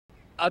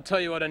I'll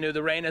tell you what I knew.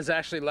 The rain has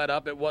actually let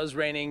up. It was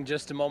raining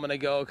just a moment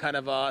ago, kind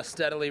of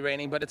steadily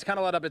raining, but it's kind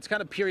of let up. It's kind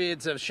of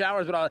periods of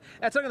showers, but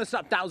that's not going to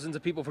stop thousands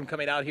of people from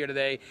coming out here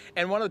today.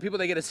 And one of the people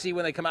they get to see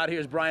when they come out here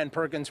is Brian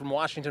Perkins from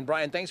Washington.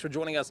 Brian, thanks for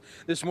joining us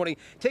this morning.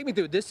 Take me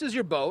through. This is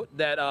your boat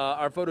that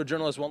our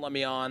photojournalist won't let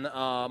me on,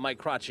 Mike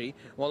Crotchy,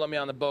 won't let me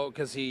on the boat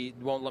because he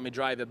won't let me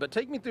drive it. But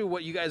take me through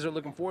what you guys are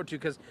looking forward to,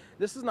 because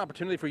this is an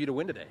opportunity for you to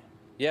win today.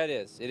 Yeah, it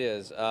is. It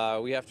is.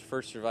 We have to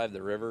first survive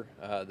the river.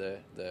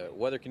 The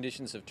weather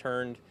conditions have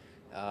turned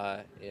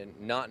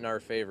not in our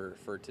favor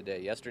for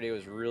today. Yesterday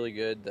was really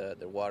good.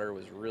 The water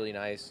was really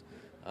nice.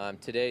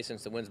 Today,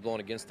 since the wind's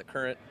blowing against the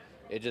current,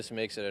 it just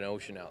makes it an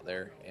ocean out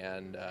there.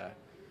 And,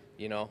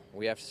 you know,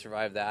 we have to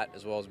survive that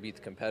as well as beat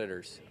the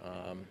competitors.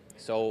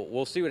 So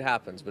we'll see what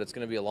happens, but it's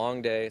going to be a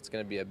long day. It's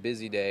going to be a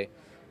busy day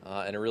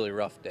and a really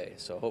rough day.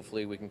 So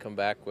hopefully we can come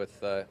back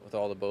with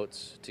all the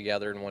boats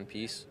together in one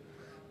piece.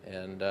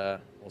 And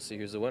we'll see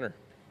who's the winner.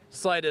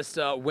 Slightest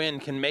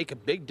wind can make a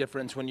big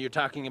difference when you're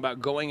talking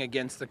about going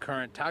against the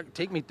current.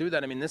 Take me through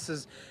that. I mean, this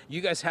is, you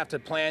guys have to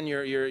plan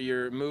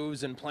your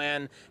moves and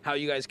plan how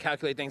you guys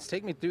calculate things.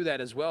 Take me through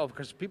that as well,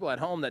 because people at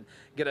home that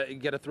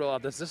get a thrill out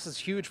of this. This is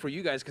huge for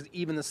you guys, because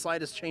even the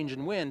slightest change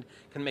in wind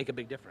can make a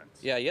big difference.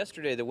 Yeah,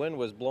 yesterday the wind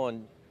was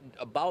blowing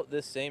about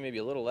this same, maybe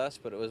a little less,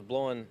 but it was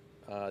blowing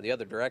the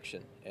other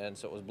direction, and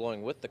so it was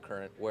blowing with the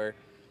current, where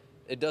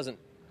it doesn't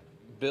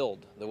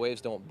build. The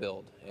waves don't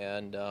build.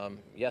 And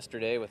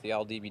yesterday with the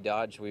LDB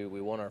Dodge, we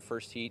won our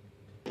first heat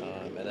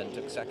and then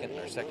took second in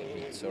our second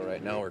heat. So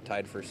right now we're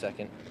tied for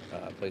second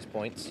place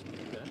points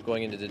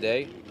going into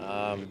today.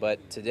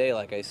 But today,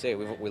 like I say,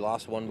 we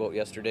lost one boat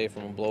yesterday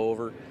from a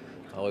blowover.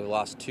 We've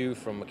lost two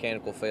from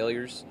mechanical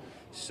failures.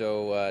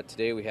 So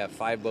today we have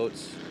 5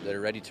 boats that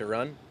are ready to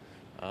run,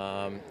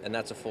 and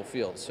that's a full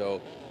field.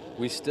 So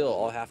we still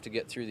all have to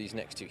get through these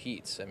next 2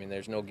 heats. I mean,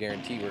 there's no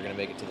guarantee we're going to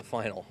make it to the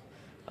final.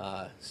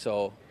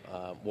 So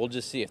we'll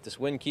just see. If this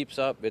wind keeps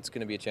up, it's going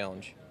to be a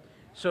challenge.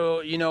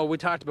 So, you know, we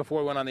talked before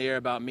we went on the air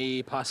about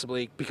me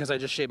possibly, because I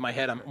just shaved my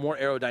head, I'm more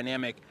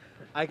aerodynamic.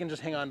 I can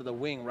just hang on to the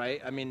wing,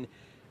 right? I mean,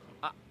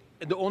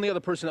 the only other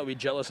person that would be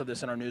jealous of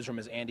this in our newsroom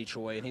is Andy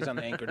Choi, and he's on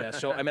the anchor desk.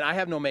 So, I mean, I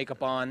have no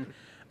makeup on.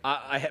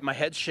 My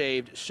head's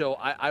shaved, so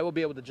I will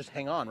be able to just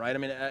hang on, right? I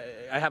mean,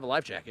 I have a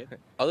life jacket.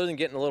 Other than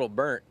getting a little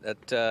burnt,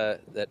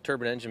 that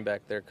turbine engine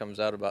back there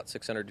comes out about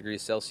 600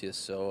 degrees Celsius.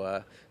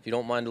 So if you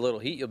don't mind a little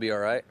heat, you'll be all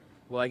right.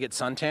 Will I get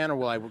suntan, or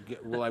will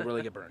I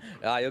really get burnt?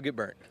 You'll get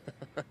burnt.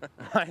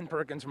 Brian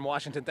Perkins from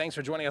Washington, thanks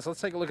for joining us.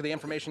 Let's take a look at the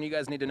information you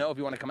guys need to know if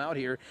you want to come out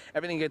here.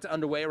 Everything gets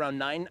underway around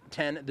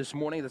 9:10 this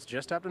morning. That's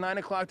just after 9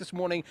 o'clock this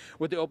morning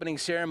with the opening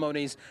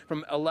ceremonies.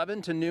 From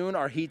 11 to noon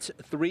are heats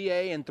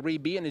 3A and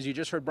 3B, and as you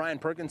just heard Brian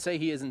Perkins say,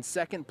 he is in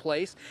second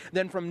place.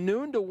 Then from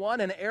noon to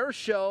 1, an air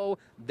show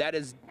that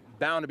is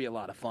bound to be a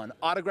lot of fun.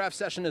 Autograph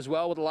session as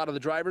well with a lot of the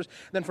drivers.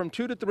 Then from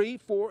 2 to 3,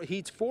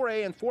 heats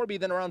 4A and 4B.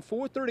 Then around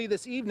 4:30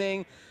 this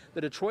evening,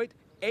 the Detroit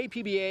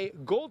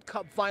APBA Gold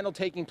Cup final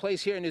taking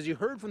place here. And as you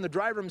heard from the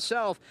driver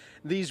himself,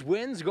 these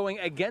winds going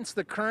against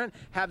the current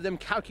have them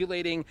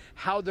calculating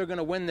how they're going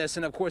to win this.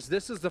 And of course,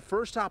 this is the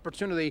first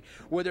opportunity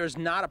where there's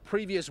not a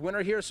previous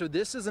winner here. So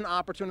this is an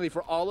opportunity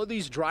for all of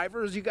these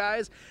drivers, you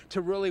guys,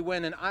 to really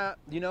win. And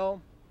you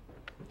know,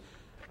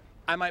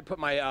 I might put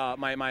my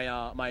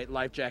my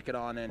life jacket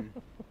on and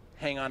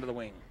hang on to the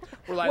wing.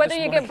 Whether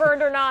you get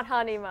burned or not,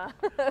 Hanima.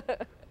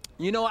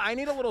 You know, I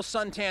need a little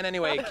suntan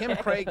anyway. Kim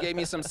Craig gave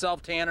me some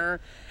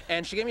self-tanner,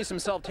 and she gave me some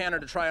self-tanner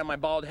to try on my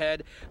bald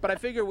head. But I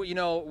figure, you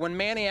know, when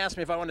Manny asked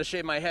me if I wanted to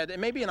shave my head, it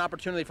may be an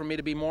opportunity for me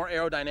to be more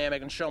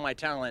aerodynamic and show my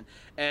talent.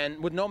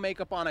 And with no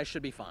makeup on, I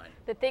should be fine.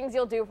 The things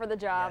you'll do for the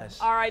job. Yes.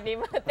 All right,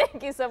 Nima,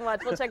 thank you so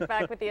much. We'll check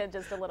back with you in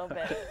just a little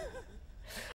bit.